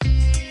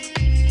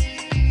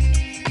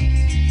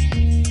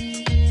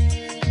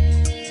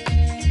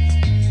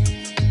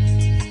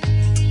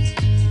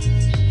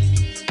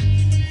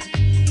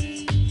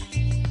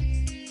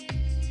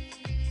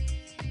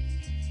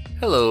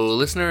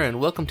listener, and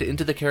welcome to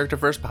Into the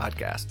Characterverse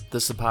podcast.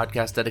 This is a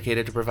podcast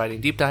dedicated to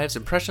providing deep dives,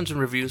 impressions, and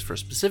reviews for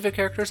specific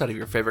characters out of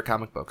your favorite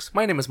comic books.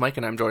 My name is Mike,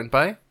 and I'm joined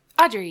by...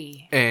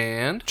 Audrey.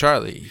 And...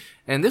 Charlie.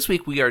 And this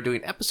week we are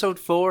doing episode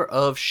 4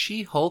 of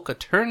She-Hulk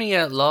Attorney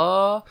at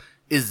Law.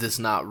 Is this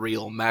not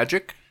real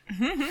magic?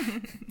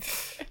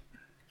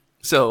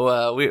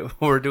 So,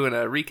 we're doing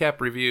a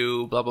recap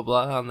review, blah, blah,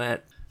 blah on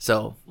that.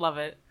 So... Love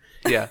it.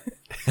 Yeah.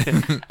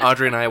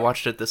 Audrey and I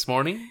watched it this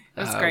morning.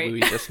 It was great. We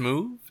just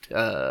moved.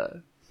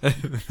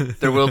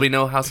 There will be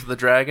no House of the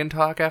Dragon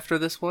talk after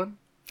this one.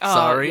 Oh,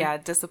 Sorry. yeah,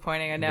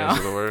 disappointing, I know. Those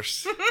are the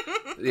worst.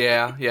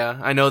 Yeah.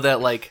 I know that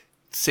like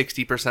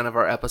 60% of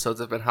our episodes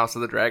have been House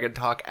of the Dragon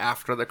talk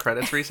after the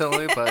credits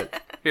recently,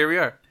 but here we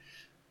are.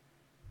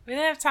 We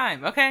didn't have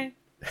time, okay?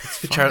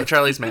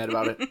 Charlie's mad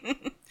about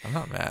it. I'm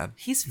not mad.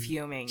 He's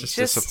fuming. Just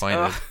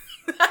disappointed.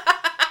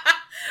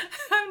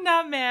 I'm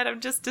not mad,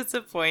 I'm just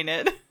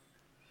disappointed.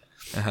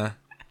 Uh-huh.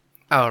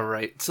 All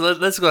right, so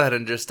let's go ahead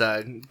and just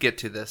get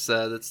to this.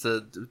 Let's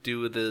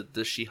do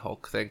the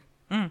She-Hulk thing.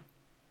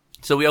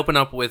 So we open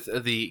up with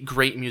the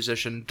great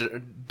musician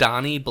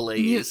Donnie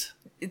Blaze.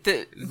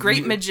 The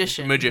great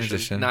magician.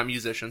 Magician, not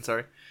musician.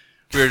 Sorry,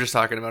 we were just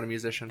talking about a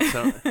musician.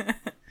 So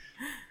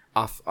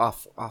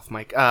off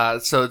mic.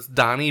 So it's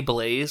Donnie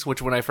Blaze,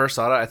 which when I first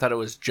saw it, I thought it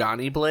was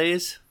Johnny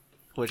Blaze,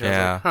 which I was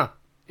like, huh,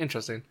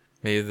 interesting.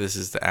 Maybe this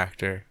is the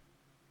actor.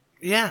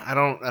 Yeah, I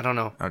don't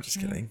know. I'm just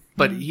kidding.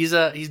 But he's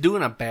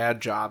doing a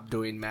bad job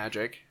doing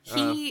magic.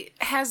 He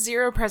has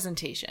zero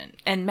presentation,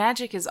 and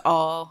magic is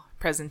all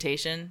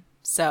presentation,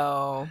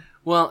 so...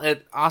 Well,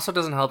 it also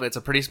doesn't help. It's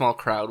a pretty small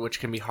crowd, which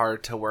can be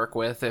hard to work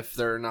with if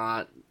they're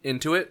not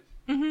into it.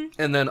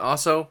 Mm-hmm. And then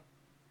also,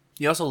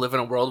 you also live in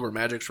a world where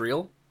magic's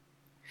real.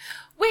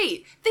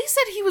 Wait, they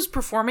said he was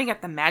performing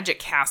at the Magic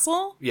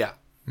Castle? Yeah.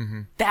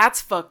 Mm-hmm. That's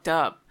fucked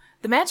up.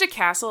 The Magic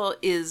Castle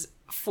is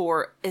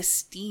for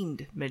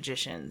esteemed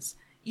magicians.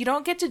 You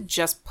don't get to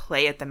just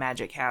play at the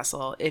Magic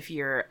Castle if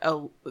you're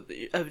a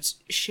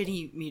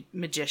shitty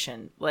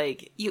magician.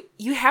 Like,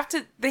 you have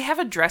to... They have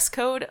a dress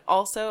code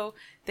also.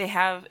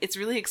 It's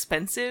really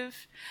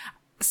expensive.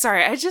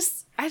 Sorry, I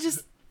just...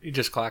 You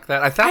just clocked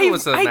that? I thought it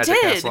was a Magic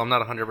did. Castle. I'm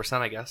not 100%,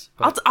 I guess.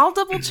 But I'll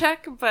double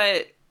check,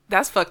 but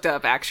that's fucked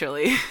up,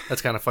 actually.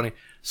 that's kind of funny.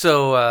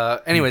 So,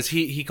 anyways,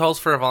 he calls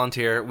for a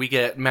volunteer. We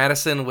get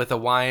Madison with a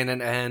Y and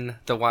an N.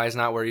 The Y is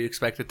not where you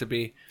expect it to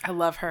be. I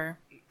love her.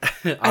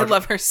 I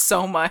love her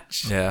so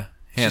much. Yeah,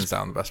 hands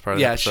down the best part of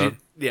the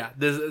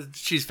episode.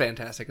 She's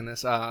fantastic in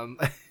this.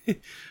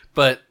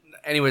 But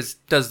anyways,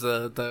 does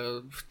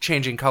the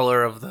changing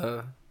color of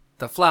the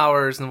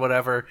flowers and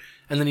whatever,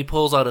 and then he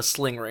pulls out a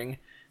sling ring,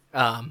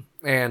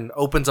 and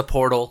opens a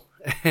portal.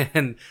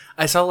 And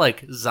I saw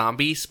like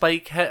zombie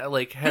spike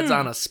heads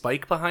on a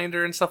spike behind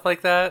her and stuff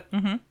like that.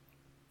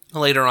 Mm-hmm.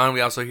 Later on,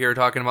 we also hear her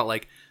talking about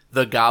like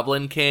the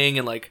Goblin King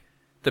and like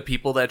the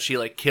people that she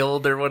like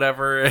killed or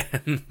whatever,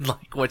 and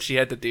like what she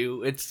had to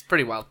do. It's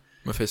pretty wild.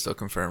 Mephisto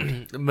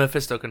confirmed.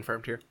 Mephisto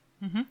confirmed here.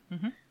 Mm-hmm.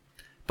 Mm-hmm.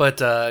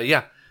 But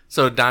yeah,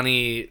 so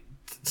Donnie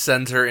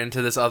sends her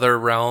into this other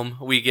realm.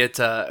 We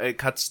get it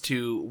cuts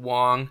to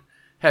Wong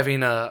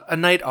having a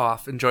night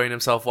off, enjoying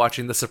himself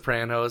watching The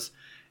Sopranos.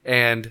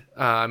 And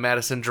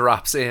Madison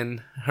drops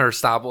in,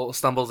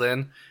 stumbles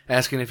in,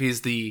 asking if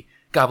he's the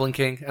Goblin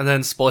King, and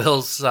then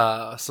spoils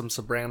some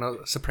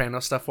Soprano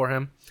stuff for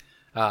him.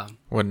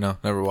 Wouldn't know.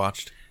 Never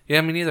watched. Yeah,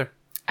 me neither.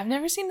 I've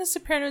never seen The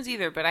Sopranos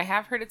either, but I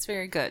have heard it's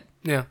very good.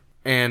 Yeah.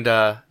 And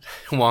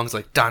Wong's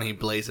like, Donnie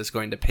Blaze is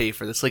going to pay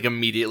for this. Like,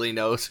 immediately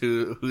knows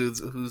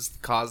who's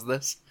caused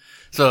this.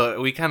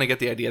 So we kind of get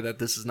the idea that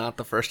this is not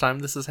the first time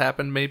this has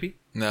happened, maybe?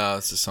 No,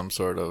 this is some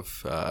sort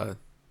of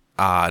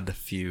odd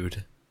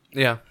feud.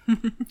 Yeah.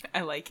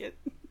 I like it.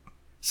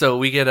 So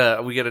we get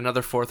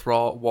another fourth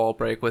wall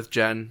break with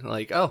Jen.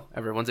 Like, oh,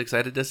 everyone's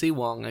excited to see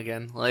Wong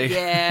again. Like,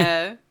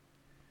 yeah,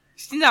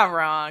 she's not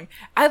wrong.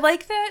 I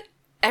like that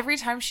every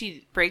time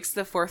she breaks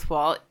the fourth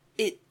wall,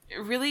 it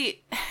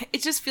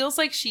just feels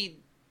like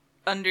she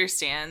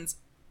understands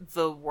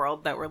the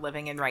world that we're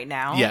living in right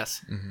now.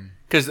 Yes,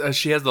 because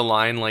she has the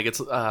line like it's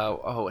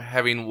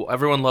having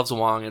everyone loves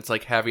Wong. It's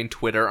like having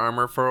Twitter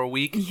armor for a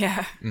week.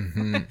 Yeah.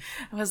 Mm-hmm.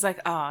 I was like,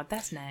 oh,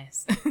 that's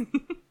nice.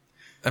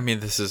 I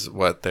mean, this is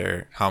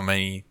how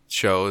many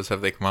shows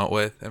have they come out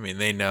with? I mean,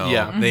 they know.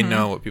 Yeah. They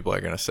know what people are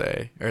going to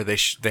say, or they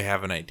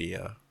have an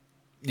idea.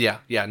 Yeah.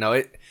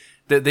 No,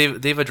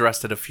 they've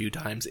addressed it a few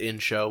times in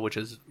show, which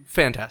is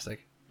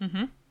fantastic.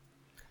 Mm-hmm.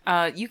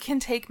 You can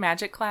take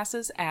magic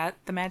classes at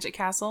the Magic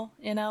Castle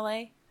in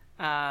LA,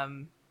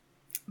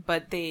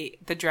 but the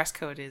dress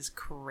code is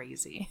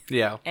crazy.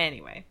 Yeah.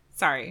 Anyway,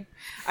 sorry.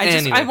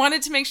 I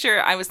wanted to make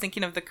sure I was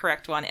thinking of the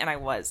correct one, and I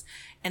was.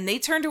 And they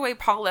turned away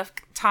Paul F.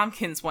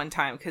 Tompkins one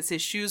time because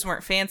his shoes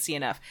weren't fancy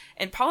enough.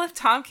 And Paul F.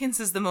 Tompkins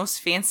is the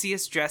most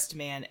fanciest dressed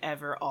man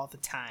ever all the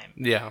time.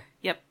 Yeah.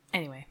 Yep.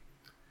 Anyway.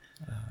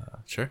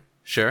 Sure.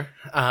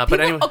 But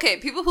anyway. Okay,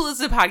 people who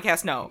listen to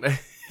podcasts know.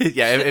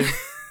 Yeah.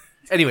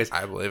 Anyways.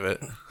 I believe it.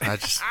 I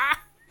just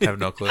have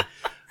no clue.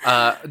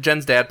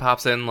 Jen's dad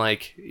pops in,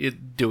 like,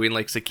 doing,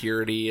 like,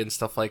 security and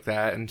stuff like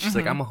that. And she's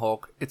like, I'm a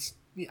Hulk.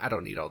 I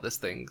don't need all these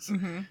things.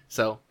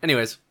 So,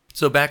 anyways.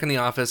 So, back in the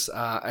office,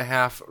 a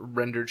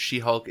half-rendered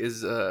She-Hulk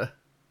is,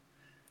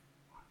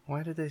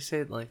 why did they say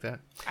it like that?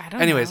 I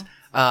don't Anyways, know.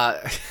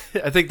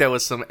 I think that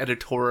was some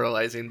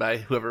editorializing by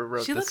whoever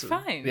wrote She this.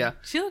 looked fine. Yeah.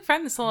 She looked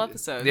fine this whole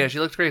episode. Yeah, she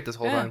looked great this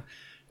whole time.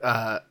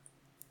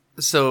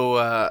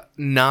 So,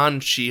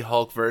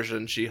 non-She-Hulk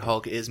version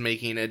She-Hulk is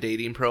making a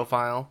dating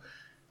profile,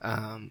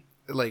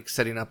 like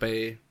setting up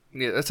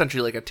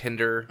essentially like a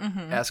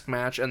Tinder-esque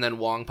match, and then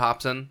Wong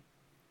pops in,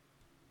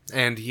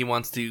 and he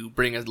wants to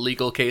bring a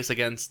legal case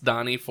against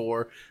Donnie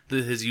for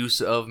his use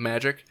of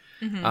magic,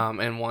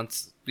 and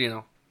wants,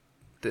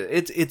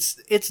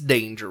 it's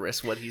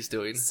dangerous what he's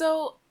doing.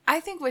 So I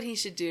think what he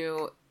should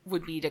do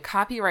would be to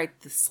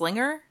copyright the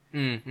slinger.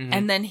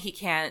 And then he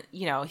can't,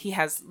 he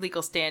has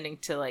legal standing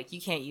to, like,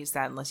 you can't use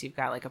that unless you've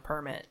got, like, a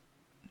permit,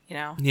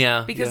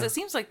 Yeah. Because it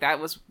seems like that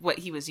was what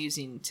he was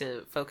using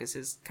to focus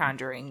his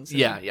conjurings.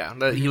 And...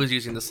 Yeah. He was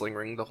using the sling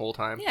ring the whole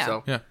time. Yeah.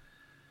 So. Yeah.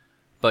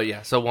 But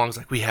yeah, so Wong's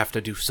like, we have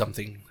to do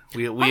something.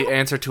 We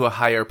answer to a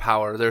higher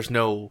power. There's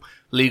no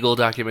legal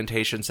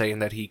documentation saying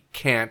that he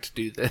can't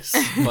do this.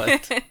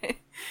 But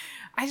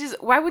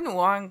why wouldn't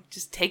Wong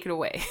just take it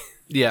away?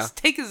 Yeah. Just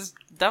take his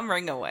dumb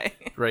ring away.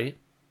 Right.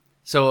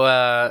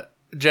 So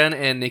Jen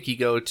and Nikki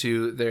go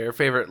to their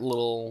favorite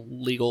little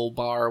legal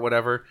bar or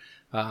whatever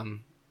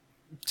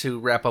to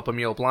wrap up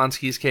Emil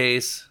Blonsky's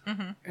case.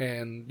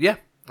 And yeah,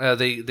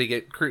 they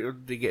get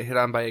hit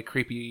on by a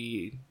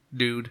creepy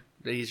dude.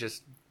 He's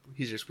just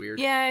weird.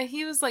 Yeah,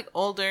 he was like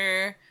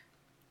older.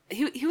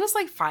 He was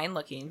like fine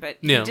looking, but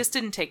he just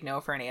didn't take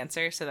no for an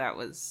answer, so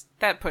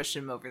that pushed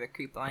him over the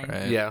creep line.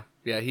 Right. Yeah.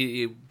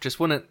 He just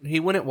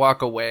wouldn't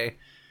walk away.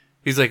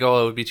 He's like,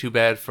 oh, it would be too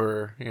bad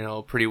for,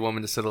 a pretty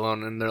woman to sit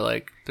alone. And they're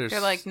like,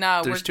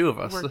 no, there's two of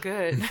us. We're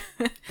good.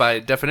 By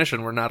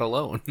definition, we're not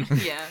alone.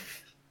 Yeah.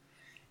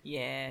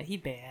 Yeah, he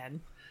bad.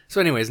 So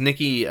anyways,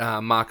 Nikki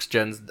mocks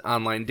Jen's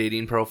online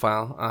dating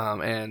profile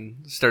and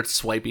starts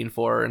swiping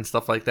for her and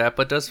stuff like that,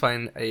 but does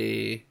find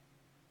a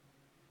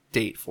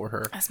date for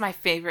her. That's my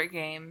favorite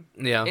game.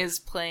 Yeah. Is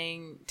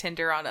playing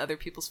Tinder on other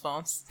people's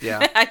phones.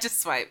 Yeah. I just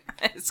swipe.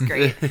 It's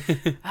great.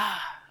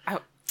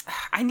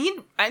 I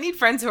need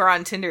friends who are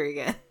on Tinder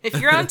again.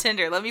 If you're on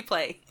Tinder, let me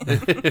play.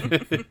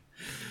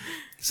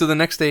 So the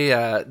next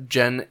day,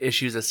 Jen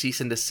issues a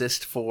cease and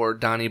desist for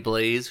Donnie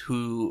Blaze,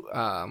 who,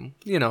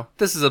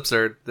 this is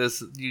absurd.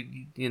 This,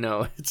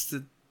 it's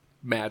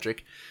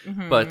magic.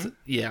 But,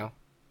 yeah,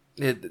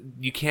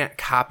 you can't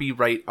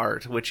copyright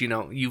art, which, you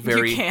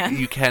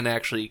can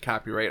actually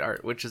copyright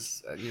art, which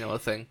is, a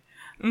thing.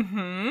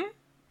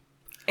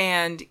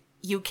 And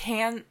you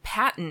can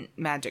patent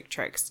magic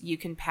tricks. You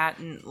can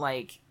patent,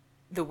 like,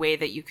 the way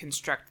that you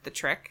construct the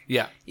trick.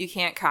 Yeah. You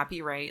can't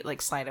copyright,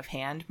 like, sleight of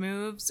hand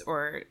moves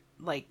or,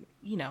 like,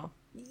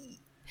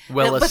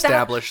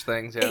 well-established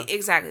things, yeah.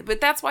 Exactly.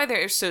 But that's why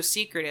they're so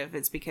secretive.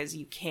 It's because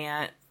you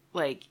can't,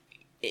 like,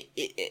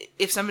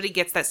 if somebody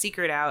gets that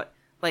secret out,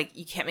 like,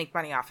 you can't make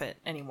money off it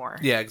anymore.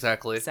 Yeah,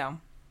 exactly. So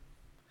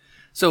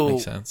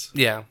makes sense.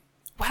 Yeah.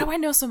 Why do I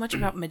know so much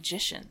about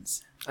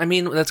magicians? I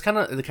mean, it kind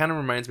of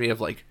reminds me of,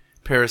 like,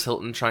 Paris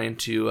Hilton trying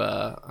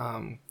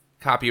to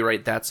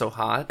copyright That's So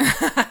Hot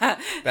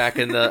back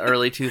in the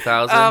early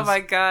 2000s. Oh my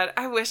god,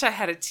 I wish I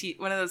had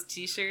one of those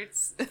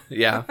t-shirts.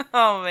 Yeah.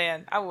 Oh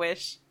man, I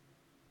wish.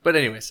 But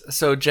anyways,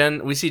 so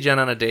we see Jen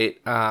on a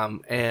date,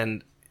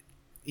 and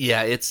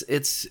yeah,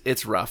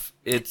 it's rough.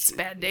 It's a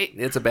bad date.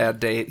 It's a bad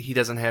date. He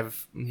doesn't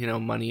have,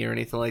 money or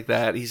anything like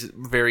that. He's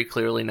very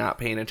clearly not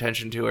paying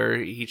attention to her.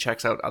 He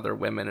checks out other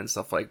women and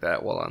stuff like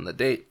that while on the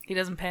date. He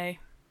doesn't pay.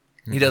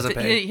 He doesn't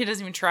pay. He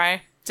doesn't even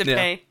try to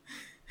pay.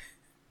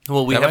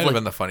 Well, that might have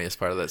been the funniest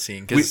part of that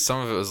scene because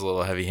some of it was a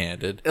little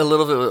heavy-handed. A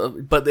little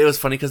bit, but it was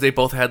funny because they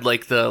both had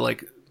like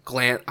the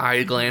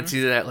eye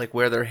glancing at like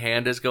where their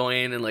hand is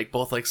going and like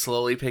both like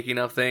slowly picking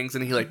up things,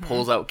 and he like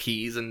pulls out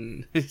keys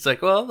and he's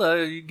like, "Well,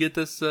 you get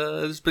this.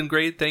 It's been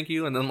great, thank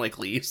you," and then like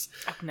leaves.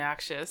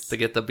 Obnoxious. To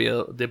get the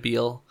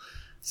bill.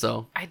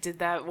 So I did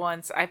that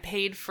once. I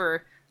paid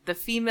for the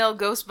female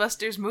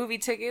Ghostbusters movie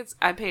tickets.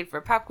 I paid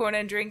for popcorn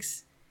and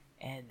drinks,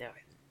 and there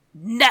was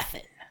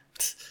nothing.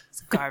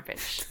 It's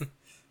garbage.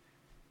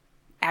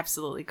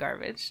 Absolutely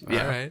garbage.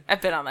 Yeah. All right. I've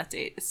been on that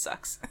date. It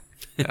sucks.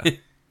 Yeah.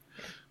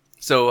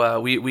 So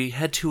we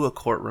head to a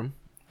courtroom,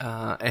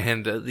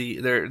 and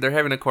they're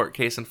having a court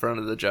case in front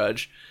of the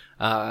judge,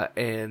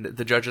 and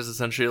the judge is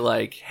essentially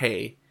like,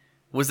 "Hey,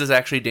 was this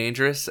actually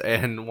dangerous?"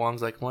 And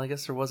Wong's like, "Well, I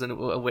guess there wasn't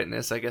a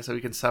witness. I guess we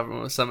can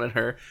summon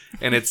her."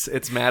 And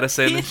it's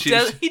Madison.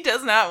 He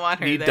does not want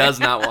her there. He does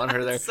not want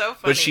her there. So funny.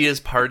 But she is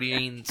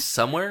partying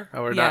somewhere.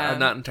 Or not, I'm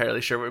not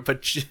entirely sure where,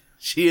 but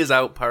she is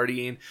out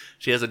partying.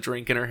 She has a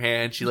drink in her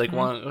hand. She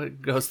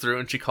goes through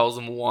and she calls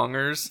them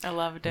Wongers. I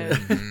loved it.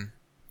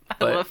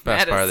 But love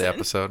Best part of the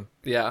Madison. episode.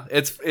 yeah,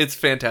 it's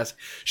fantastic.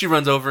 She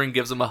runs over and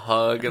gives him a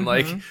hug and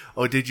like,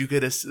 oh, did you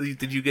get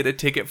a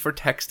ticket for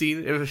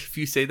texting? If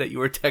you say that you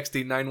were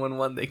texting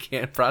 911, they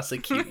can't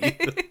prosecute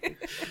you.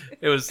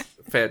 It was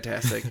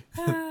fantastic.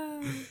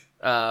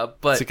 But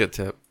It's a good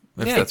tip.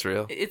 If Yeah. that's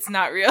real. It's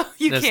not real.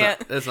 You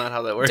can't. That's not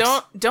how that works.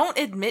 Don't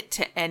admit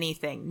to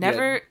anything. Yeah,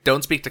 Never.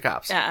 don't speak to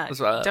cops. That's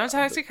what- Don't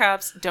talk to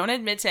cops. Don't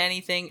admit to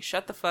anything.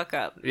 Shut the fuck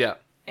up. Yeah.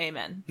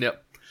 Amen.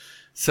 Yep.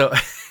 So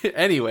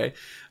anyway,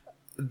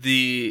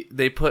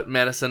 they put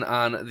Madison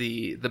on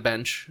the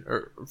bench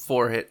or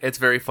for it. It's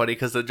very funny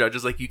because the judge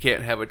is like, you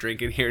can't have a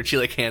drink in here, and she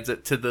like hands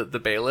it to the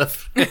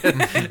bailiff,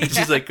 and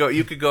she's like, go,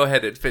 you could go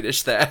ahead and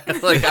finish that.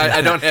 Like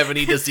I don't have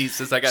any disease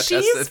since I got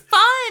She's tested.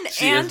 fun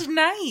She and is.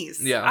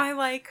 nice. Yeah. I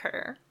like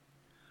her.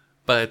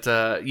 But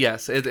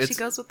yes, it's She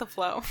goes with the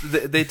flow.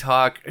 they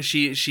talk.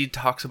 She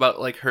talks about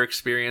like her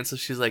experience.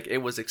 She's like, it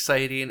was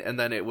exciting, and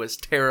then it was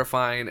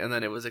terrifying, and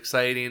then it was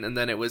exciting, and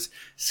then it was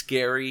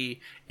scary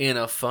in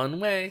a fun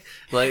way.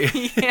 Like,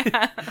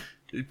 Yeah.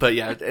 but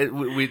yeah,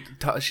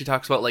 she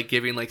talks about like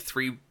giving like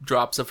 3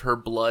 drops of her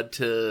blood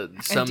to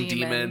some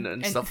demon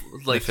and stuff,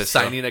 like Mephisto.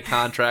 signing a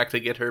contract to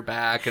get her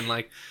back, and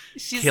like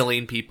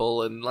killing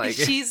people, and like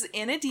She's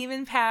in a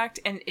demon pact,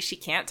 and she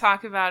can't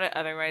talk about it.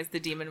 Otherwise, the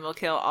demon will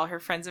kill all her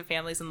friends and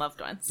families and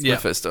loved ones. yeah,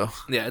 Mephisto.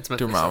 yeah, it's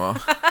Mephisto.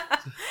 Dormammu.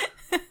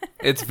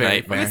 It's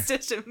very Nightmare.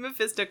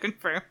 Mephisto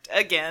confirmed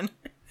again.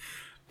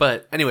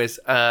 But anyways,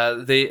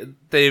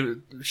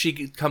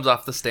 she comes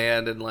off the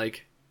stand and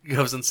like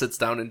goes and sits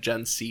down in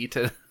Jen's seat.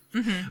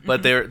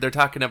 But they're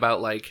talking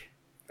about like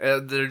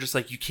they're just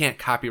like, you can't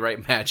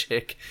copyright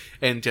magic,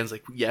 and Jen's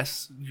like,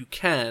 yes, you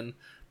can,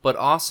 but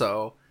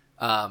also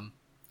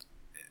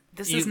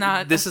This is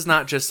not. this is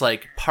not just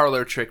like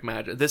parlor trick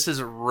magic. This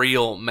is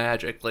real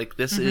magic. Like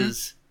this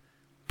is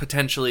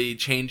potentially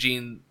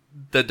changing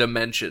the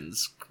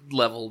dimensions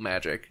level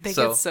magic. They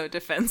get so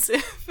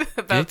defensive Do you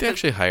about think they the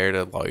actually hired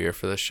a lawyer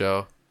for the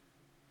show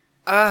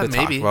to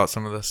maybe talk about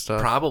some of this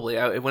stuff? probably.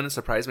 It wouldn't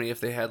surprise me if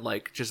they had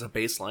like just a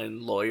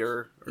baseline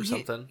lawyer or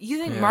something. You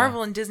think Yeah.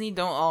 Marvel and Disney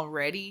don't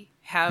already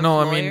have No,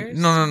 I lawyers?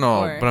 mean, no.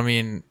 Or- But I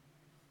mean,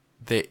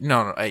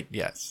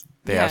 yes,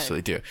 they Yeah.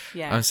 absolutely do.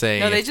 yeah. I'm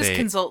saying no, they if just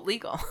consult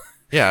legal.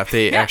 Yeah, if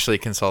they Yeah. actually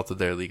consulted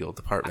their legal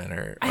department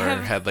or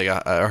have- had like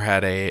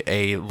had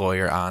a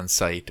lawyer on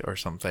site or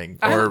something,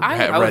 I- or I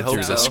had would read hope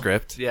through the so.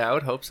 script. Yeah, I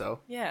would hope so.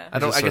 Yeah, I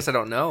don't. Just I guess I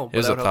don't know. It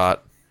was but I a would hope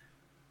thought.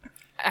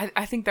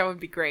 I think that would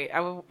be great. I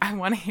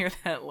want to hear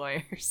that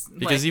lawyers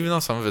Because like, even though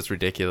some of it's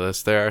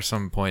ridiculous, there are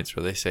some points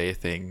where they say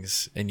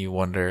things and you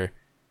wonder,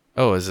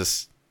 oh, is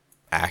this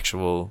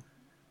actual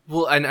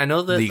Well, I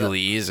know that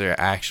legalese or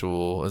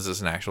actual? Is this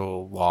an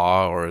actual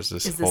law or is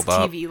this is this hold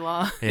up? TV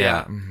law? Yeah.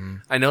 Yeah. Mm-hmm.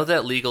 I know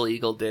that Legal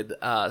Eagle did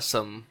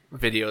some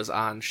videos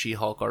on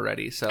She-Hulk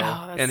already. So,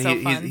 Oh, that's and so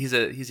fun. he's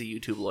a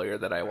YouTube lawyer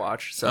that I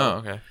watch. So, Oh,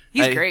 okay.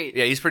 He's great.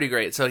 Yeah, he's pretty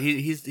great. So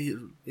he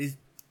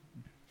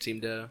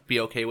seemed to be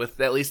okay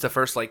with at least the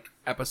first like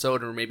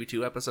episode or maybe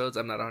 2 episodes.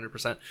 I'm not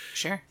 100%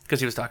 Sure. because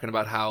he was talking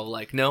about how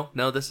like no,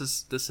 this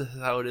is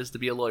how it is to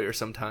be a lawyer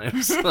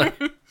sometimes. Like,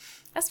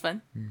 That's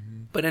fun.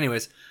 but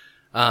anyways,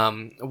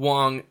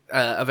 Wong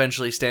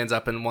eventually stands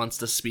up and wants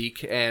to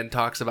speak and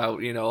talks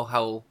about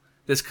how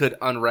this could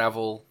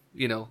unravel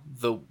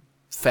the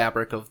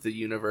fabric of the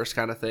universe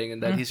kind of thing,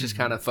 and that he's just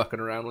kind of fucking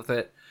around with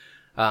it.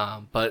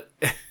 But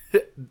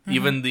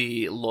even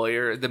the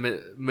lawyer,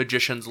 the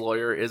magician's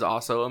lawyer, is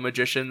also a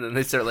magician, and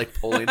they start like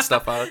pulling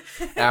stuff out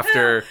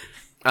after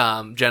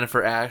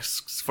Jennifer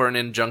asks for an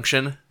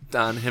injunction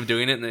on him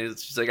doing it, and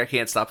she's like, I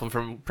can't stop him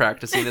from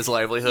practicing his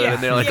livelihood. Yeah,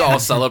 and they're like yeah. all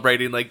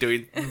celebrating, like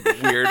doing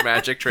weird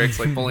magic tricks,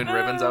 like pulling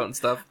ribbons out and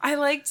stuff. I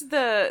liked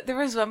there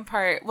was one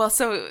part. Well,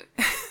 so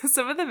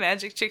some of the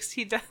magic tricks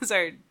he does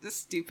are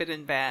just stupid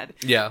and bad.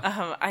 Yeah,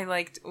 I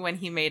liked when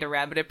he made a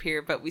rabbit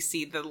appear, but we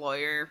see the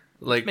lawyer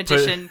like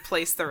magician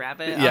place the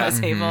rabbit Yeah. on the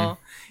table.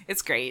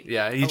 It's great.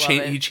 Yeah, I love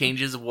it. he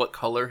changes what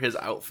color his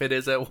outfit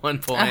is at one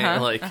point.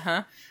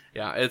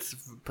 Yeah, it's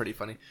pretty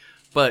funny.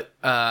 But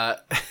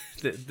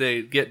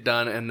they get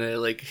done and they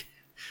like,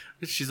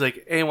 she's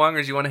like, "Hey,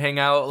 Wongers, you want to hang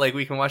out? Like,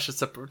 we can watch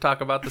talk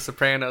about The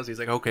Sopranos." He's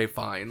like, "Okay,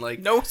 fine." Like,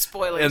 No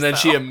spoilers. and then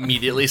she though.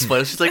 immediately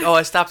spoils. She's like, "Oh,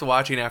 I stopped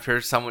watching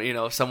after someone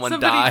Somebody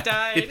died."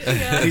 died,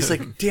 yeah. He's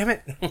like, "Damn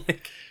it!"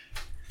 Like,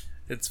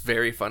 it's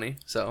very funny.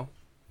 So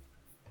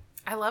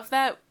I love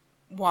that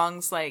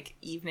Wong's like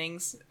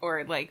evenings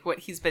or like what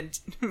he's been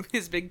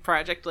his big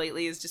project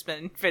lately has just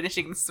been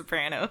finishing The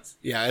Sopranos.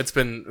 yeah, it's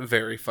been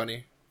very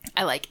funny.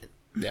 I like it.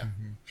 Yeah.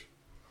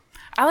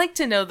 I like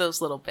to know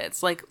those little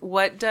bits. Like,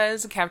 what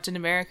does Captain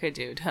America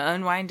do to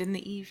unwind in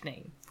the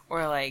evening?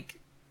 Or, like,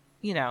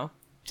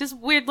 just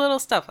weird little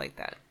stuff like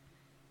that.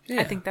 Yeah.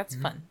 I think that's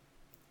fun.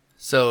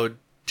 So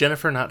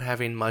Jennifer, not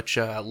having much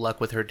luck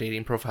with her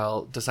dating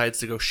profile, decides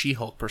to go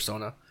She-Hulk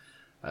persona,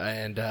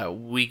 and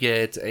we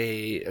get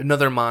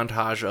another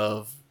montage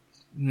of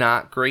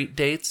not great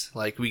dates.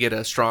 Like we get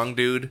a strong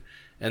dude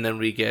and then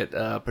we get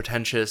a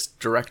pretentious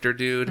director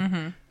dude,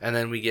 and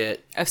then we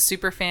get A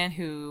super fan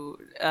who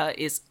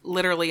is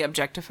literally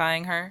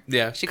objectifying her.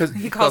 Yeah,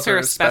 he calls her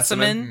a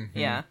specimen.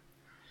 Yeah.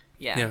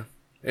 yeah,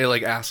 it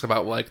like asks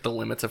about like the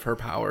limits of her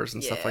powers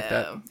and stuff like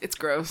that. It's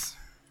gross.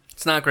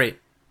 It's not great,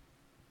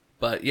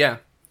 but yeah.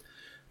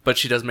 But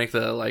she does make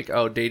the like,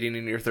 oh, dating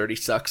in your 30s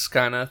sucks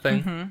kind of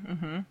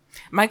thing.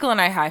 Michael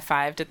and I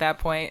high-fived at that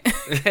point.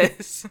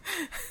 'Cause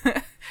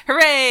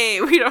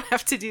hooray! We don't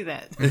have to do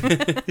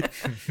that.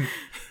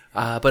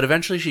 But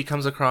eventually she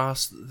comes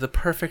across the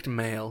perfect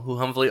male who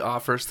humbly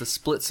offers to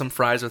split some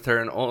fries with her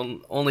and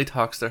only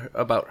talks to her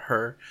about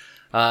her.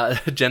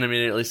 Jen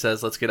immediately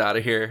says, let's get out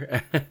of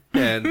here.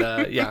 And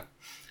yeah,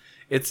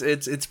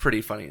 it's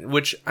pretty funny,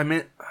 which I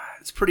mean,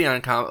 it's pretty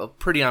on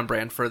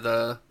brand for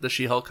the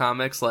She-Hulk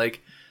comics.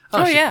 Like,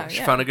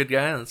 she found a good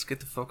guy. Let's get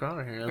the fuck out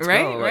of here. Let's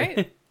go.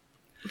 Right.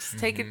 Let's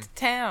take it to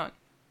town.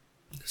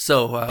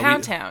 So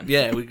Pound Town.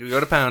 Yeah, we go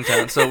to Pound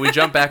Town. So we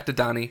jump back to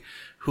Donnie,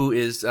 who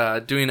is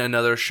doing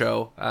another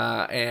show,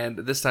 and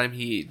this time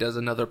he does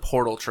another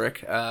portal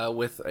trick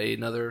with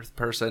another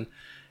person,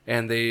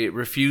 and they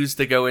refuse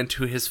to go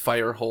into his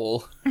fire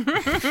hole.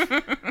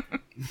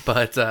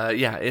 But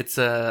yeah, it's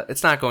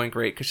not going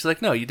great because she's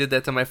like, no, you did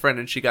that to my friend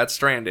and she got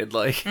stranded.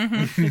 Like,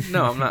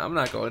 no, I'm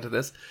not going to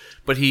this.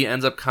 But he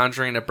ends up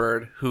conjuring a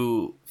bird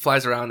who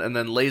flies around and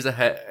then lays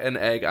an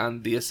egg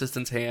on the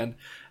assistant's hand,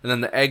 and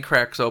then the egg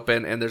cracks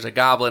open and there's a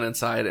goblin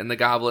inside, and the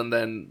goblin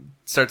then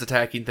starts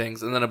attacking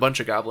things, and then a bunch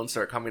of goblins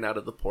start coming out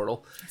of the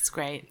portal. It's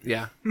great.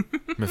 Yeah.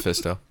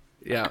 Mephisto.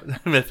 Yeah,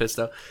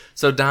 Mephisto.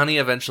 So Donnie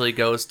eventually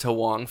goes to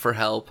Wong for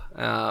help,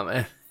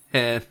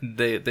 and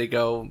they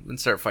go and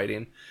start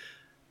fighting.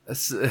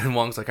 And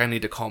Wong's like, I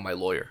need to call my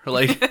lawyer.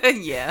 Like,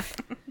 yeah.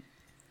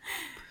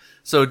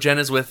 So Jen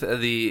is with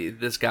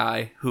this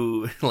guy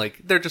who,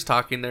 like, they're just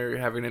talking, they're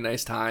having a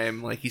nice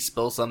time. Like, he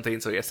spills something,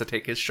 so he has to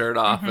take his shirt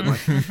off, and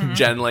like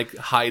Jen like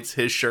hides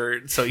his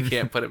shirt so he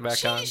can't put it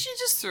back on. She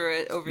just threw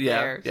it over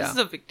there. Yeah. It's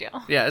no big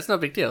deal. Yeah, it's no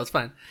big deal. It's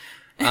fine.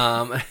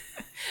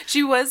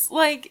 She was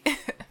like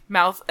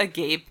mouth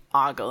agape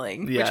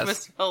ogling, Yes. which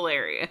was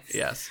hilarious.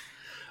 Yes.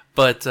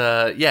 But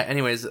yeah,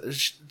 anyways,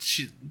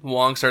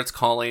 Wong starts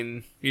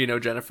calling,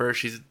 Jennifer.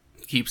 She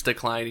keeps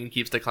declining,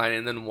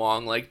 and then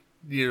Wong like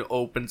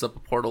opens up a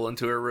portal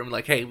into her room,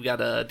 like, hey, we got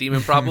a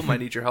demon problem I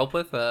need your help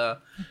with.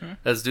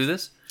 Let's do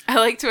this. I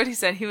liked what he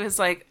said. He was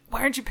like,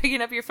 why aren't you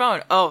picking up your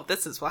phone? Oh,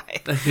 this is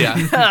why.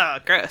 Yeah. Oh,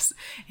 gross.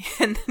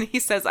 And then he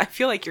says, I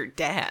feel like your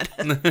dad.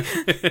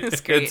 It's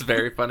great. It's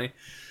very funny.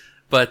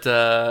 But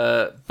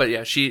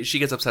yeah, she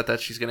gets upset that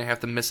she's gonna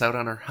have to miss out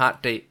on her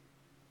hot date.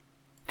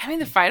 I mean,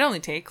 the fight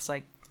only takes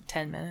like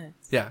 10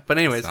 minutes. Yeah, but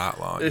anyways, It's not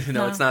long.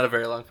 No, it's not a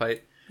very long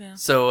fight. Yeah.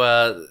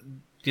 So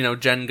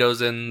Jen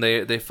goes in,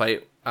 they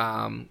fight.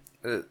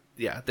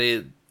 Yeah,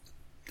 they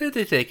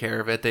take care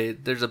of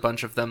it. There's a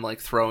bunch of them like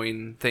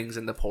throwing things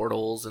into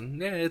portals,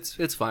 and yeah,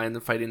 it's fine.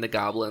 They're fighting the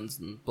goblins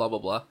and blah blah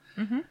blah.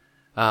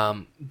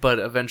 Mm-hmm. But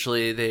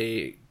eventually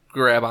they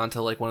grab onto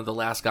like one of the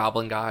last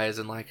goblin guys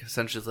and like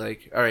essentially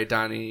like, all right,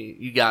 Donnie,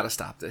 you gotta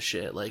stop this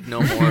shit. Like,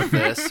 no more of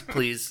this,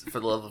 please, for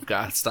the love of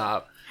God,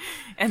 stop.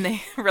 And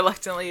they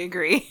reluctantly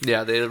agree.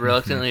 Yeah, they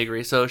reluctantly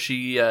agree. So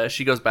she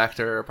goes back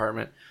to her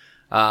apartment.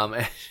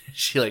 And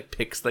she like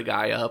picks the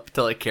guy up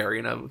to like carry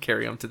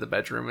him to the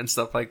bedroom and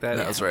stuff like that.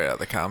 That was right out of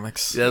the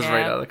comics. Yeah, that was right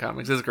Yeah. out of the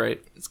comics. It's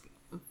great. It's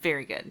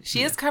very good.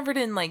 She is covered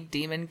in like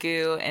demon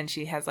goo, and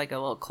she has like a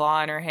little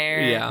claw in her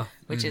hair. Yeah.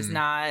 Which is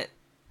not,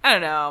 I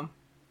don't know.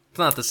 It's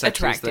not the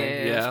sexiest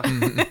thing.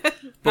 Attractive. Yeah.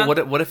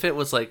 But what if it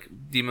was like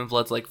demon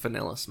blood's like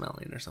vanilla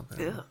smelling or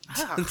something? Ugh.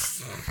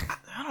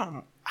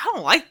 I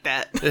don't like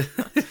that.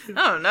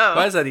 I don't know.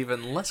 Why is that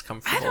even less I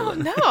comfortable?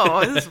 don't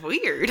know. This is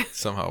weird.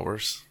 Somehow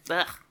worse.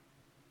 Ugh.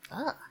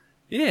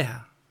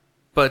 Yeah.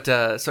 But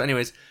so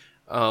anyways,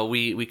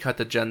 we cut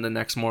to Jen the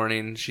next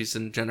morning. She's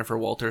in Jennifer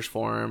Walters'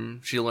 form.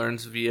 She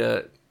learns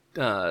via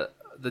the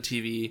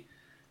TV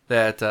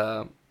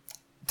that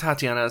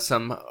Titania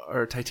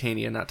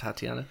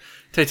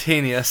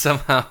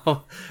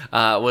somehow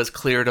was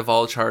cleared of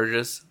all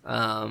charges.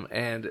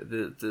 And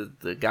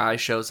the guy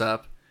shows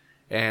up,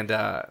 and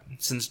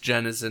since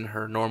Jen is in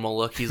her normal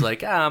look, he's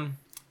like, I'm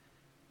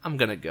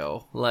gonna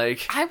go.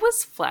 Like, I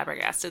was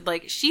flabbergasted.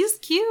 Like, she's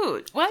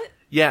cute. What?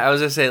 yeah, I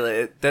was gonna say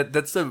like,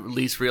 that's the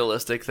least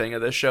realistic thing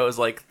of this show is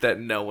like that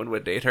no one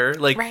would date her.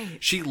 Like, Right.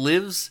 she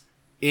lives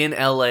in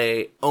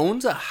LA,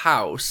 owns a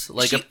house,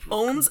 like She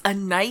owns a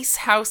nice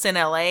house in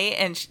LA,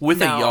 and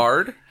with a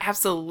yard,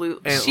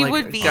 Absolutely, and she like,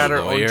 would be. got her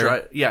own Lawyer.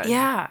 drive. Yeah,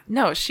 Yeah,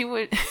 no, she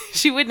would.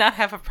 She would not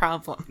have a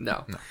problem.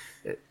 no,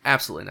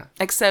 absolutely not.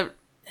 Except,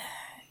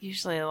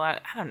 usually a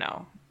lot. I don't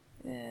know.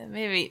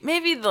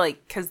 Maybe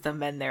like because the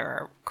men there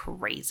are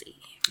crazy.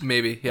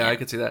 Maybe, yeah, I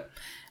could see that.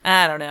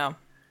 I don't know.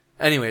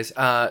 Anyways,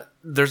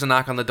 there's a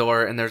knock on the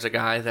door, and there's a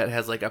guy that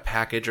has like a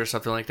package or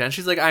something like that. And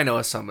she's like, I know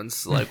a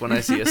summons, like when I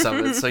see a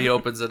summons. So he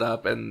opens it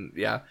up, and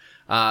yeah.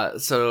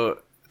 So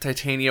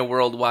Titania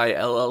Worldwide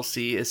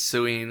LLC is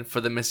suing for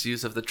the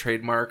misuse of the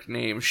trademark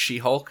name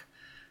She-Hulk.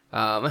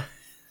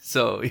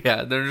 So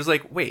yeah, they're just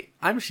like, wait,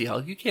 I'm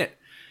She-Hulk. You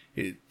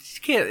you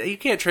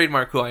can't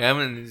trademark who I am.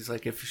 And he's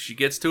like, if she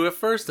gets to it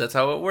first, that's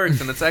how it works.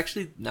 And it's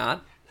actually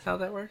not how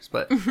that works.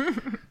 But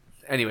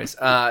anyways,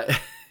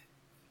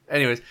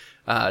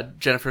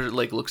 Jennifer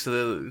like looks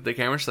to the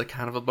camera. She's like,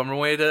 kind of a bummer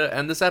way to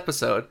end this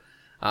episode.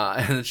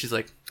 And then she's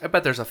like, I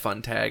bet there's a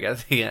fun tag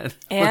at the end.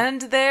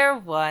 And there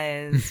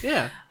was.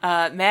 Yeah.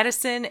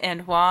 Madison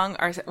and Wong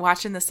are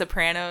watching The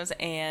Sopranos,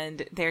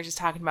 and they're just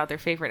talking about their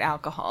favorite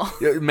alcohol.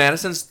 Yeah,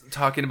 Madison's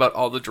talking about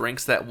all the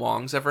drinks that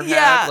Wong's ever had.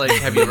 Yeah. Like,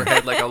 have you ever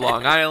had like a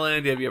Long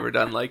Island? Have you ever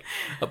done like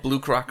a Blue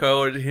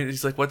Krakow? And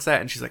he's like, what's that?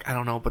 And she's like, I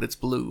don't know, but it's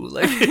blue.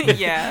 Like,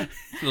 Yeah.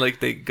 like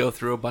they go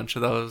through a bunch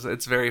of those.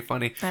 It's very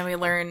funny. And we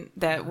learn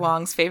that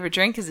Wong's favorite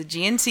drink is a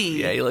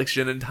G&T. Yeah, he likes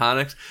gin and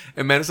tonics.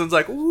 And Madison's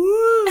like,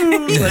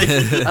 woo! Like,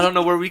 I don't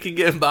know where we can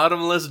get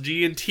bottomless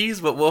G&Ts,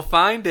 but we'll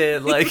find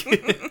it. Like,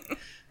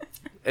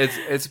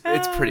 it's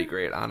pretty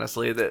great,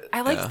 honestly. That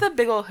I liked the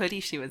big old hoodie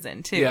she was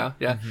in, too.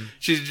 Yeah.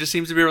 She just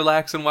seems to be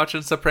relaxing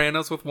watching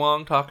Sopranos with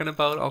Wong, talking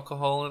about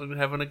alcohol and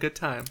having a good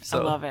time. So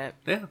I love it.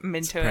 Yeah. I'm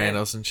into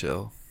Sopranos and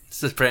chill.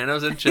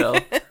 Sopranos and chill.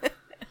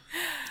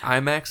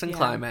 IMAX and Yeah.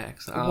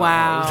 Climax. Oh,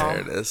 Wow.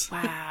 There it is. it.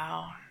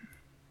 Wow.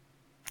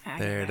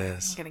 There it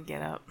is. I'm going to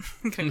get up.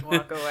 I'm going to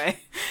walk away.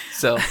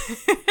 So,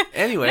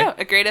 anyway. No,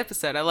 a great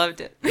episode. I loved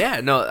it.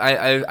 Yeah, no,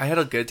 I had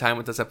a good time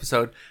with this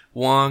episode.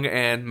 Wong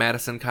and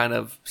Madison kind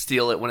of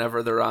steal it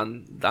whenever they're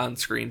on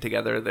screen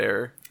together.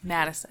 They're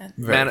Madison.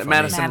 Very funny.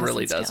 Madison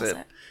really does steals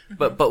it.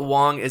 But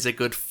Wong is a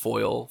good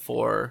foil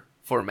for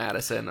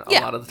Madison a Yeah,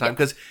 lot of the time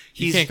because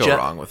You he's can't go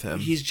wrong with him.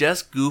 He's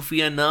just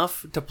goofy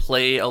enough to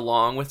play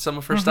along with some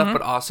of her stuff,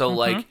 but also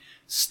like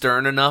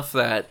stern enough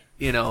that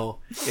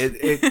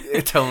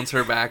it tones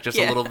her back just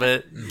a Yeah. little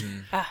bit.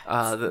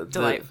 Ah,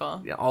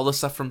 delightful. Yeah, all the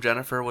stuff from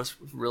Jennifer was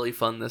really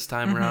fun this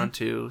time around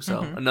too.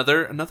 So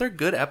another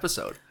good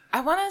episode. I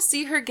want to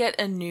see her get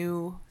a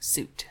new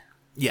suit.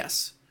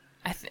 Yes.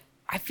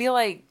 I feel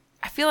like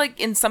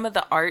in some of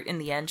the art in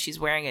the end she's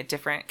wearing a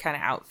different kind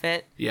of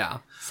outfit. Yeah.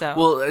 So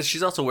Well,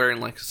 she's also wearing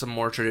like some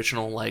more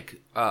traditional like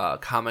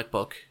comic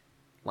book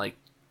like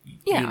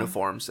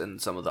uniforms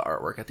and some of the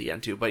artwork at the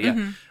end too. But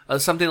yeah,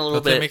 something a little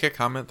But they bit. make a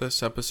comment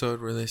this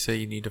episode where they say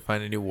you need to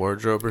find a new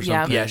wardrobe or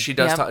Yeah. something. Yeah, she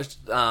does.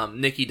 Yep.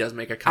 Nikki does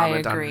make a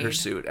comment on her agreed.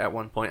 suit at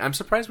one point. I'm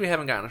surprised we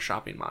haven't gotten a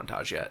shopping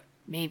montage yet.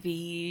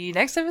 maybe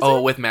next episode.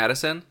 Oh, with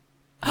Madison.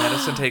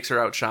 Madison takes her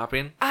out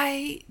shopping.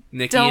 I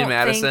Nikki don't and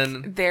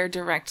Madison. think they're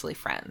directly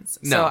friends.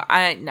 No. So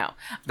I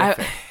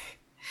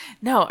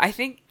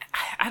think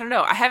I don't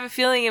know. I have a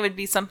feeling it would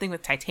be something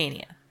with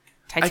Titania.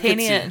 see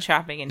Titania it. and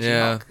shopping and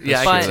Yeah, She-Hulk. Yeah,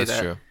 I But- can see that's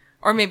that. true.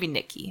 Or maybe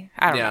Nikki.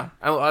 I don't Yeah,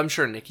 know. I'm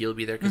sure Nikki will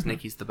be there because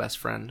Nikki's the best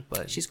friend.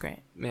 But She's great.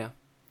 yeah,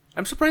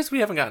 I'm surprised we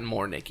haven't gotten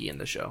more Nikki in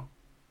the show.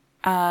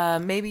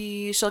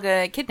 Maybe she'll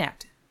get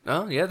kidnapped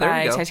Oh yeah, there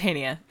by we go.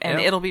 Titania, and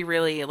Yeah. it'll be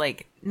really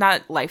like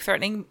not life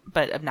threatening,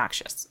 but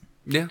obnoxious.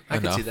 Yeah, I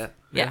can Enough. see that.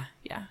 Yeah.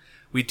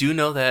 We do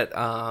know that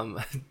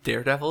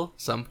Daredevil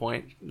some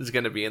point is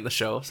going to be in the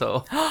show.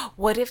 So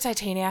What if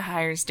Titania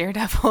hires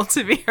Daredevil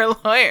to be her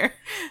lawyer?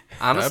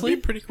 honestly,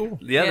 That'd be pretty cool.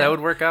 yeah, Yeah. that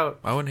would work out.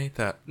 I wouldn't hate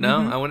that.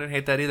 No, I wouldn't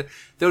hate that either.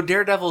 Though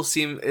Daredevil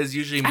is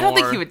usually more. I don't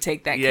think he would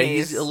take that Yeah,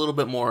 case. he's a little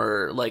bit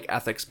more like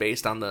ethics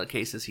based on the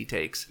cases he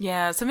takes.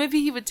 Yeah, so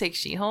maybe he would take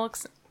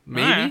She-Hulk's.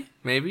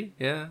 Maybe.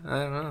 Yeah, I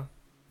don't know.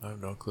 I have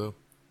no clue.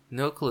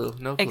 No clue.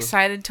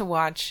 Excited to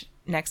watch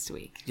next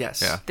week. Yes.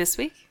 Yeah. This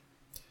week?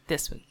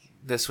 This week.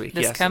 This week.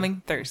 This yes.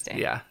 coming Thursday.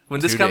 Yeah.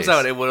 When this 2 comes days.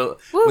 out, it will.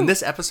 Woo. When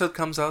this episode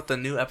comes out, the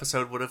new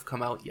episode would have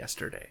come out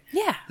yesterday.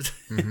 Yeah.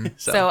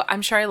 So, So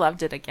I'm sure I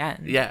loved it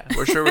again. yeah,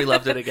 we're sure we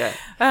loved it again.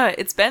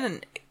 It's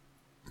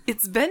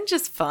been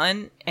just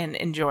fun and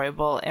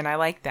enjoyable, and I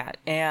like that.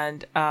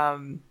 And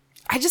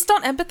I just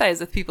don't empathize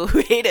with people who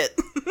hate it.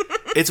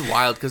 It's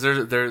wild because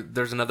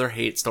there's another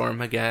hate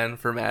storm again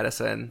for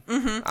Madison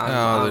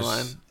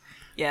online.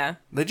 Yeah.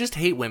 They just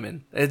hate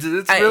women. It's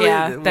really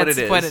what that's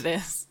it is. what it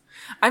is.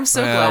 I'm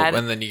so Well, glad.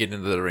 and then you get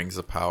into the rings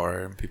of power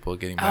and people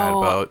getting mad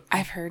Oh, about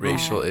I've heard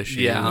racial that. issues.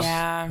 Yeah.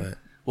 Yeah. But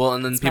Well,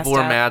 and then It's people messed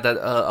were up. mad that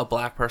a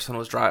black person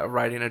was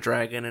riding a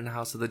dragon in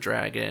House of the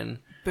Dragon,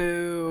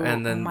 Boo.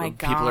 and then oh my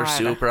people are God.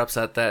 super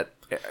upset that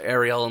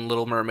Ariel and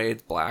Little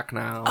Mermaid's black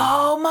now.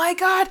 Oh my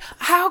God.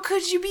 How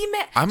could you be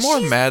mad? I'm more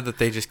She's- mad that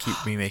they just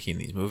keep remaking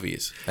these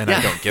movies and I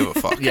Yeah. don't give a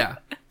fuck. Yeah.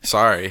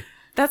 Sorry.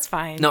 That's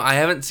fine. No, I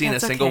haven't seen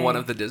That's a single okay. one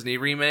of the Disney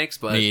remakes,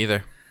 but Me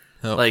either.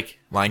 Nope. like,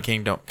 Lion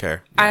King, don't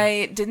care.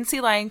 I didn't see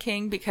Lion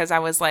King because I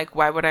was like,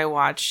 why would I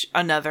watch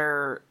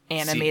another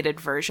animated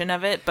version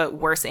of it, but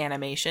worse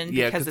animation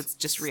Yeah, because 'cause- it's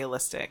just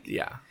realistic.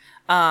 yeah.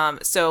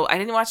 So I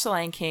didn't watch The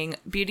Lion King.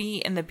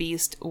 Beauty and the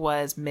Beast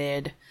was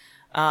mid.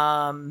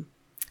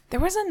 There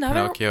was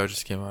another. Pinocchio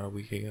just came out a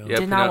week ago. Yeah,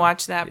 Did not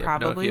watch that,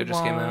 probably Pinocchio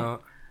just came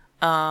won't.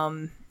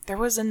 out. There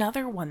was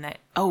another one that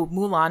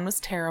Mulan was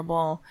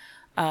terrible.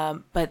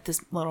 But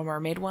this Little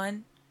Mermaid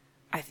one,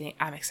 I think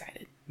I'm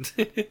excited.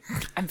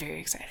 I'm very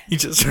excited. He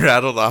just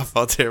rattled off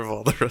how terrible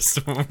all the rest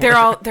of them were.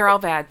 They're all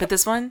bad, but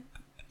this one,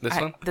 This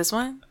one? this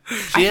one,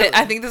 had-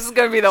 I think this is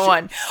gonna be the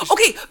one.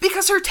 Okay,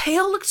 because her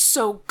tail looked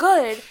so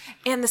good,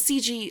 and the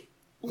CG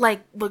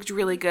like looked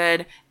really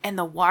good, and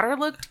the water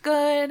looked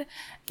good,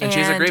 And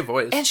she's a great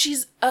voice. and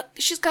she's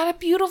got a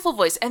beautiful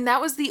voice, and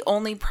that was the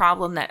only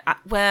problem that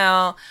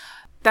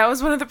that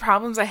was one of the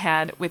problems I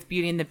had with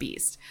Beauty and the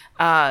Beast.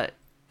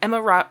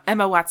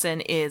 Emma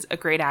Watson is a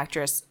great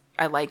actress.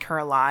 I like her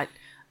a lot.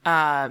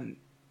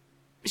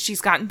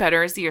 She's gotten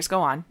better as the years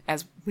go on,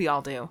 as we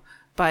all do.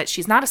 But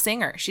she's not a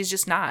singer. She's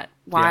just not.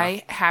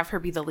 Why have her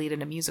be the lead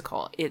in a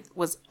musical? It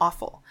was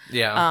awful.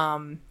 Yeah.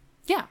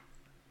 Yeah.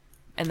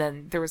 And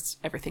then there was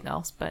everything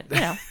else, but, you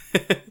know.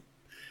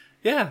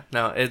 Yeah.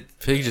 No, I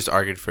feel you just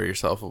argued for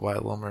yourself of why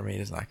Little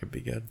Mermaid is not going to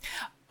be good.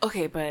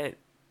 Okay, but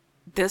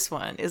this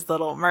one is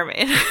Little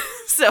Mermaid.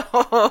 So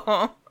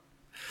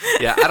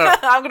yeah, I don't.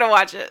 I'm going to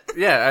watch it.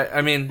 Yeah,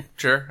 I mean,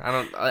 sure.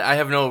 I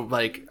have no,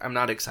 like, I'm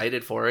not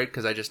excited for it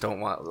because I just don't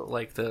want,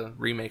 like, the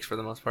remakes for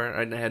the most part.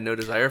 I had no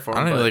desire for I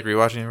them. don't even like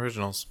rewatching the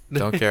originals.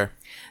 Don't care.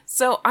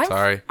 So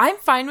Sorry. I'm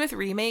fine with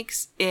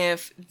remakes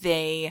if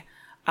they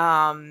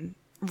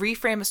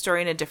reframe a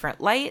story in a different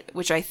light,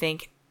 which I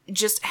think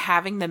just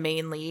having the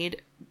main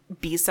lead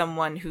be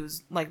someone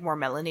who's like more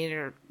melanated,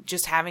 or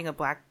just having a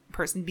black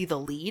person be the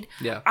lead.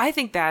 Yeah. I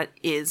think that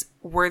is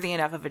worthy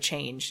enough of a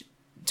change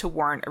to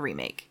warrant a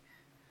remake.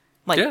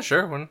 Like, Yeah,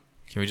 sure. Can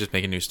we just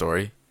make a new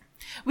story?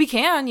 we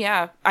can,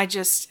 yeah. I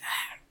just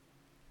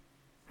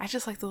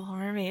like the Little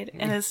Mermaid,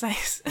 and it's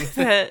nice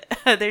that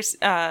there's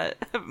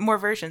more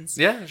versions.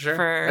 Yeah, sure.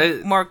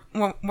 For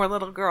more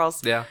little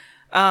girls. Yeah.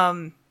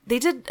 They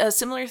did a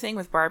similar thing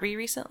with Barbie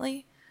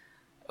recently,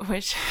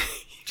 which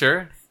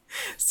Sure.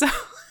 so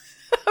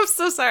I'm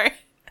so sorry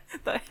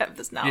that I have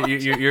this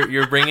knowledge.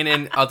 You're bringing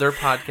in other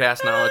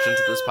podcast knowledge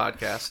into this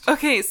podcast.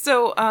 Okay,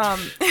 so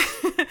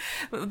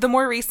the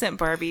more recent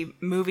Barbie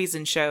movies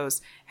and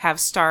shows have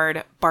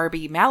starred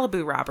Barbie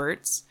Malibu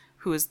Roberts,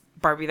 who is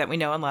Barbie that we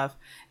know and love,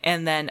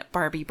 and then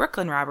Barbie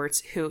Brooklyn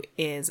Roberts, who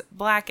is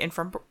black and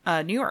from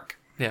New York.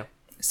 Yeah.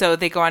 So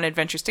they go on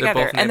adventures They're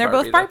together, both and named they're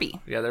both Barbie.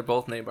 though. Yeah, they're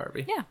both named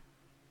Barbie. Yeah.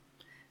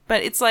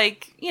 But it's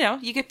like, you know,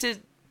 you get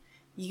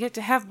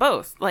to have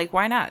both. Like,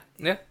 why not?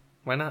 Yeah.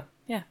 Why not?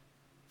 Yeah.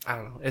 I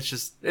don't know.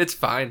 It's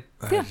fine.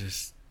 Yeah.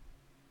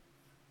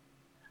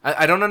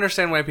 I don't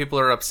understand why people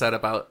are upset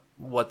about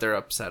what they're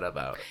upset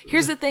about.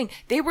 Here's the thing.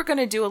 They were going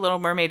to do a Little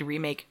Mermaid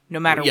remake no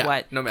matter Yeah,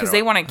 what. no matter Because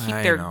they what. want to keep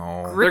I their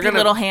know. grippy They're gonna-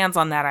 little hands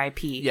on that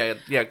IP. Yeah,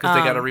 because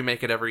they got to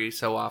remake it every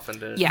so often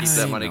to Yes.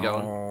 keep that I money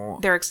going.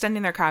 They're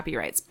extending their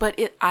copyrights. But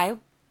I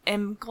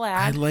am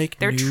glad. I like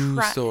they're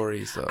new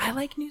stories, though. I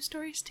like new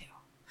stories, too.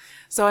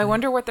 So I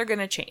wonder what they're going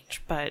to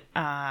change. But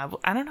I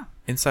don't know.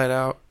 Inside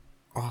Out,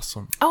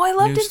 awesome. Oh, I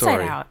loved New Inside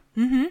story. Out.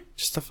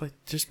 Just stuff like,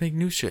 just make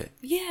new shit.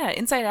 Yeah,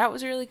 Inside Out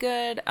was really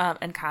good.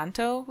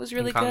 Encanto was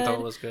really Encanto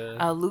good. was good.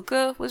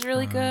 Luca was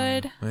really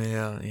good.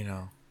 Well, you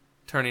know.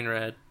 Turning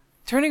Red.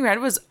 Turning Red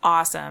was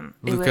awesome.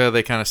 It Luca, was-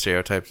 they kind of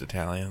stereotyped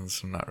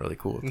Italians. I'm not really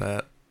cool with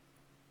that.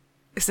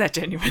 is that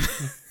genuine?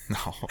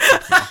 No.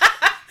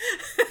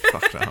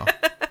 Fuck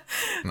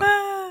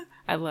no.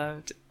 I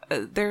loved.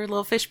 They're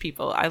little fish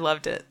people. I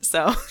loved it.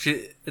 So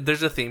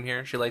There's a theme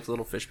here. She likes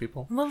little fish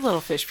people. I love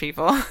little fish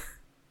people.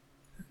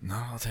 No,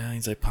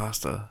 Italians like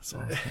pasta.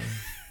 So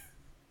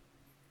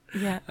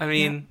Yeah. I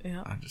mean,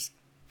 yeah.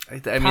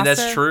 I mean that's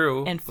Pasta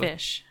true. And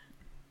fish,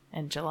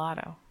 and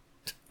gelato,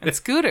 and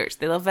scooters.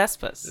 They love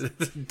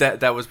Vespas.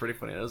 that was pretty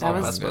funny. That was all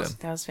was Vespas. good.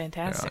 That was yeah,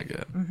 fantastic.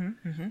 good.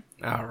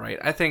 All right.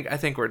 I think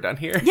we're done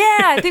here. Yeah,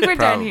 I think we're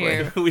done Probably.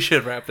 here. We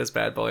should wrap this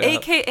bad boy up.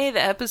 AKA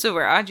the episode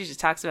where Audrey just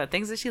talks about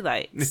things that she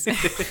likes.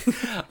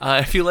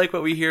 If you like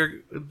what we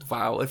hear,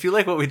 if you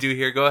like what we do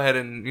here, go ahead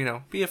and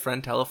be a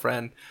friend, tell a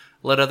friend,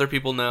 let other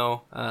people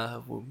know.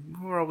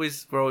 We're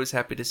always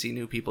happy to see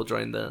new people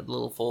join the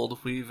little fold.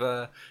 We've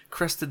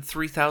crested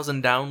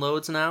 3,000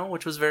 downloads now,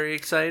 which was very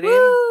exciting.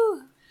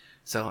 Woo!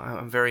 So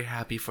I'm very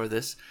happy for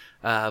this.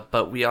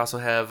 But we also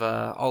have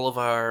all of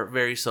our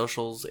various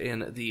socials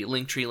in the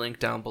Linktree link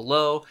down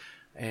below.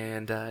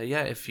 And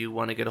if you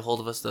want to get a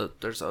hold of us,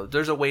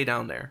 there's a way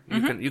down there.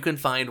 You can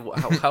find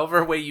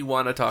however way you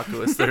want to talk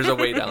to us. There's a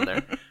way down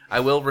there.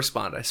 I will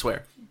respond. I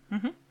swear.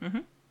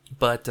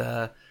 But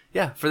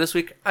for this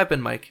week, I've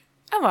been Mike.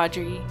 I'm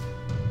Audrey.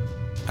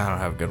 I don't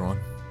have a good one.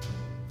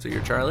 So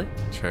you're Charlie.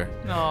 Sure.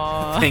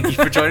 Aww. Thank you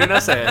for joining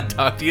us, and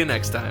talk to you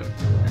next time.